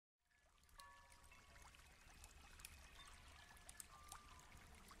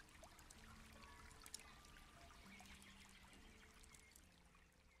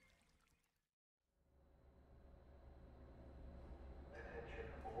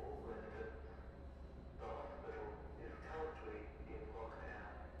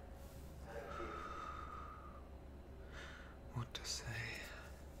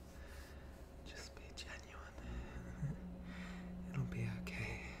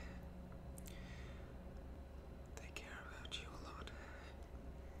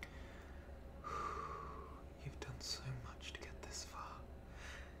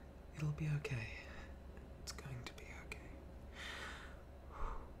be okay. It's going to be okay.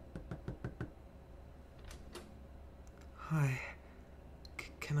 Hi.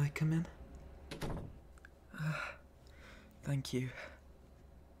 Can I come in? Thank you.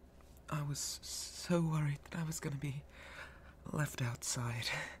 I was so worried that I was going to be left outside.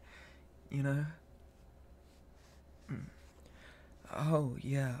 You know? Oh,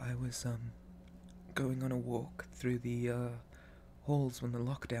 yeah, I was, going on a walk through the, halls when the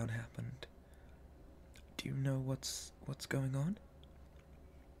lockdown happened. Do you know what's going on?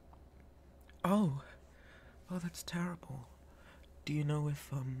 Oh, that's terrible. Do you know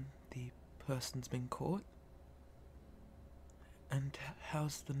if, the person's been caught? And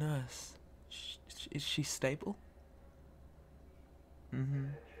how's the nurse? Is she stable? Mm-hmm.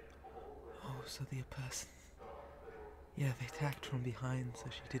 Oh, so the person... Yeah, they attacked from behind, so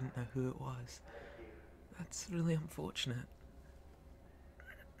she didn't know who it was. That's really unfortunate.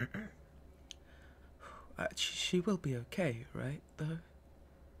 She will be okay, right, though?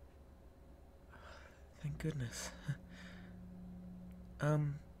 Thank goodness.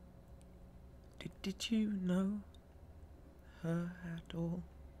 Did you know her at all?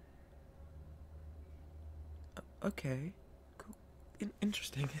 Okay, cool.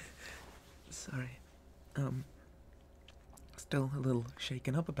 Interesting. Sorry. Still a little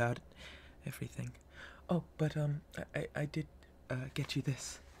shaken up about it, everything. Oh, but, I did, get you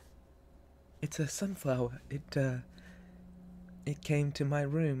this. It's a sunflower. It came to my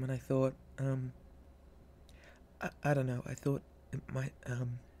room and I thought, I don't know, I thought it might,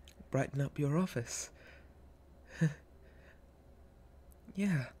 brighten up your office.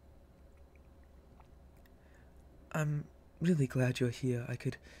 Yeah. I'm really glad you're here. I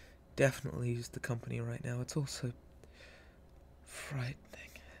could definitely use the company right now. It's also frightening.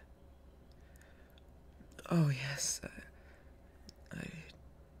 Oh, yes. I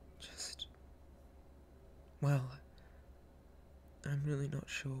just... Well, I'm really not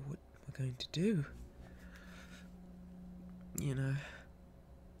sure what we're going to do. You know...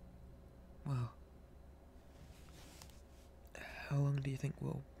 Well... How long do you think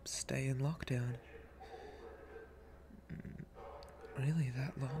we'll stay in lockdown? Really,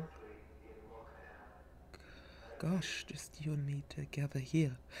 that long? Gosh, just you and me together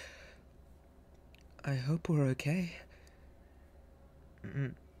here. I hope we're okay.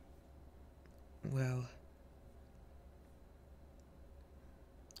 Well...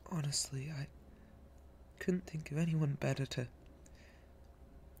 Honestly, I couldn't think of anyone better to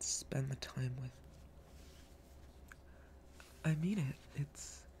spend the time with. I mean it.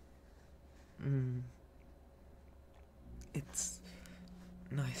 It's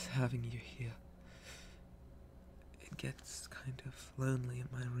nice having you here. It gets kind of lonely in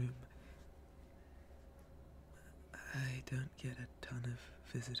my room. I don't get a ton of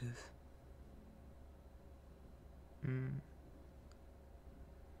visitors.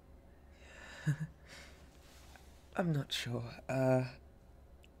 I'm not sure.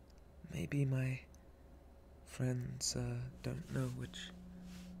 Maybe my friends, don't know which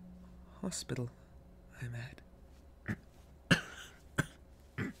hospital I'm at.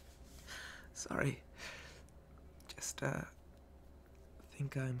 Sorry. Just,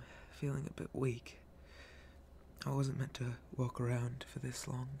 think I'm feeling a bit weak. I wasn't meant to walk around for this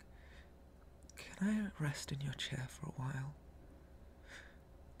long. Can I rest in your chair for a while?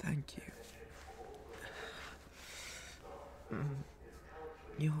 Thank you.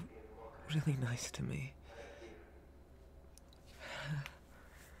 You're really nice to me.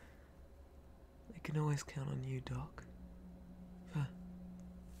 I can always count on you, Doc, for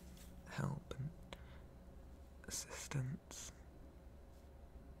help and assistance.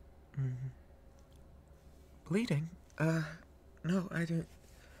 Bleeding? No, I don't...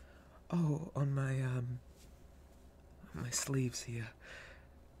 Oh, on my sleeves here.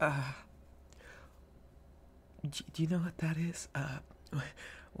 Do you know what that is?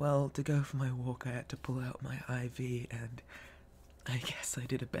 Well, to go for my walk, I had to pull out my IV, and I guess I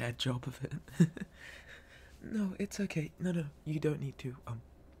did a bad job of it. No, it's okay. No, you don't need to,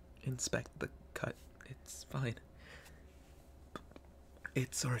 inspect the cut. It's fine.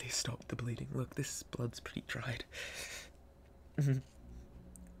 It's already stopped the bleeding. Look, this blood's pretty dried.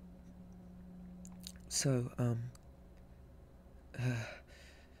 So,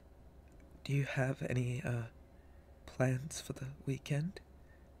 do you have any, plans for the weekend?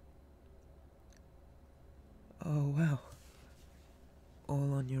 Oh, wow.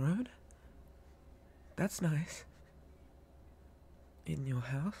 All on your own? That's nice. In your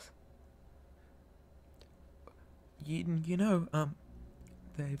house? You know,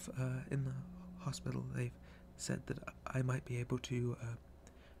 they've, in the hospital, they've said that I might be able to,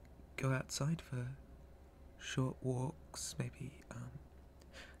 go outside for short walks, maybe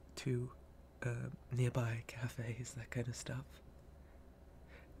to nearby cafes, that kind of stuff.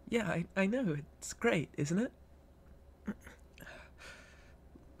 Yeah, I know, it's great, isn't it?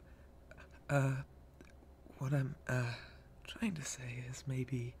 What I'm trying to say is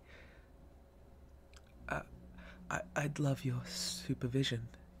maybe I'd love your supervision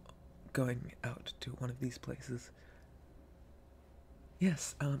going out to one of these places.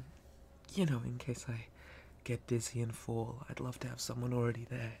 Yes, you know, in case I get dizzy and fall, I'd love to have someone already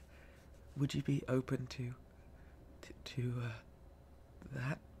there. Would you be open to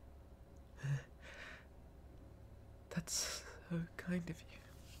that? That's so kind of you.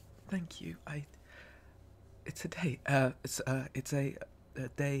 Thank you. It's a day. It's a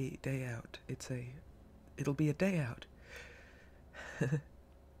day out. It'll be a day out.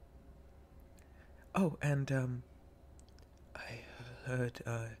 Oh, and I heard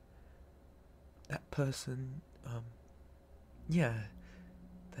that person. Yeah,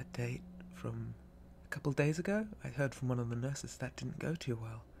 that date from a couple days ago. I heard from one of the nurses that didn't go too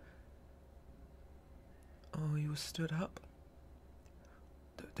well. Oh, you were stood up?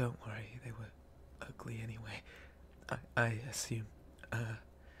 Don't worry, they were ugly anyway. I assume.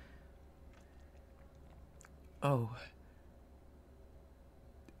 Oh.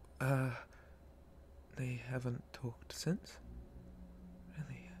 They haven't talked since?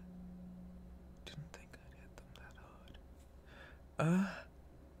 Really? Didn't think I'd hit them that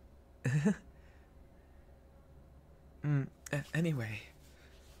hard. Anyway.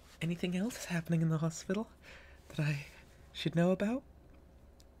 Anything else happening in the hospital that I should know about?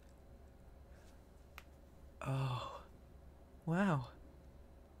 Oh. Wow.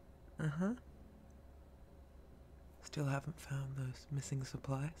 Uh-huh. Still haven't found those missing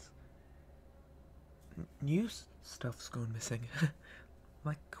supplies? New stuff's gone missing.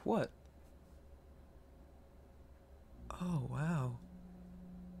 Like what? Oh, wow.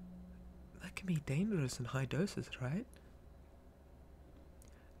 That can be dangerous in high doses, right?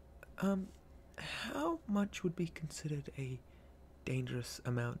 How much would be considered a dangerous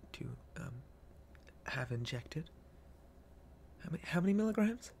amount to, have injected? How many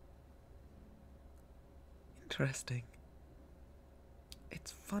milligrams? Interesting.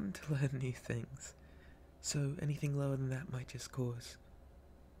 It's fun to learn new things. So anything lower than that might just cause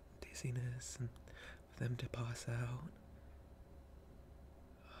dizziness and for them to pass out.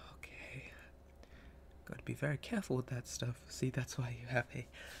 Okay. Gotta be very careful with that stuff. See, that's why you have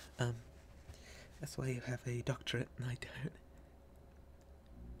a doctorate and I don't.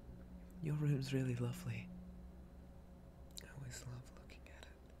 Your room's really lovely. I always love looking at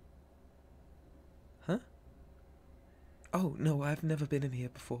it. Huh? Oh, no, I've never been in here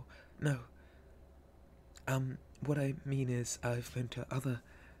before. No. What I mean is I've been to other,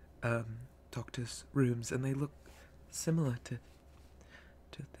 doctors' rooms and they look similar to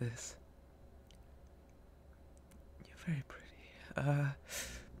this. You're very pretty.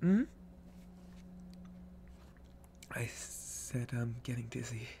 I said I'm getting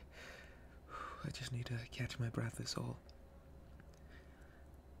dizzy. I just need to catch my breath is all.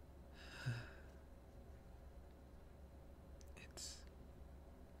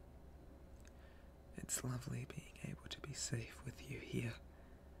 It's lovely being able to be safe with you here.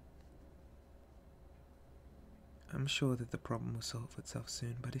 I'm sure that the problem will solve itself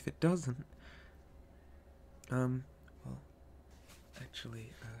soon, but if it doesn't, well,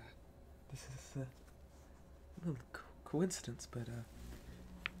 actually, this is a little coincidence, but,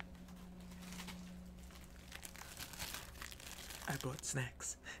 I brought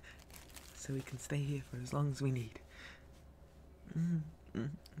snacks, so we can stay here for as long as we need.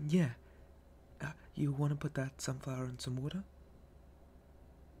 Yeah. You want to put that sunflower in some water?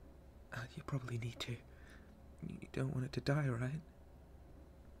 You probably need to. You don't want it to die, right?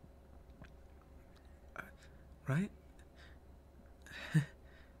 Right? That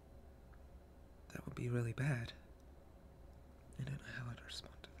would be really bad. I don't know how I'd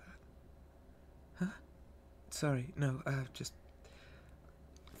respond to that. Huh? Sorry, no, just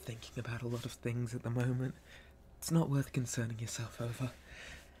thinking about a lot of things at the moment. It's not worth concerning yourself over.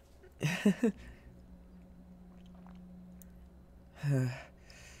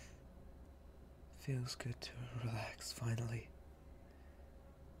 Feels good to relax finally.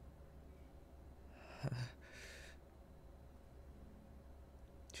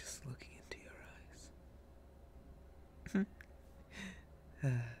 Just looking into your eyes.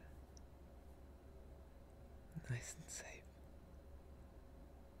 Nice and safe.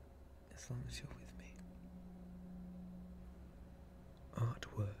 As long as you're with me.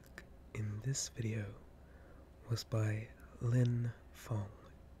 Artwork in this video was by Linh Phong.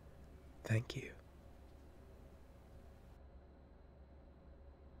 Thank you.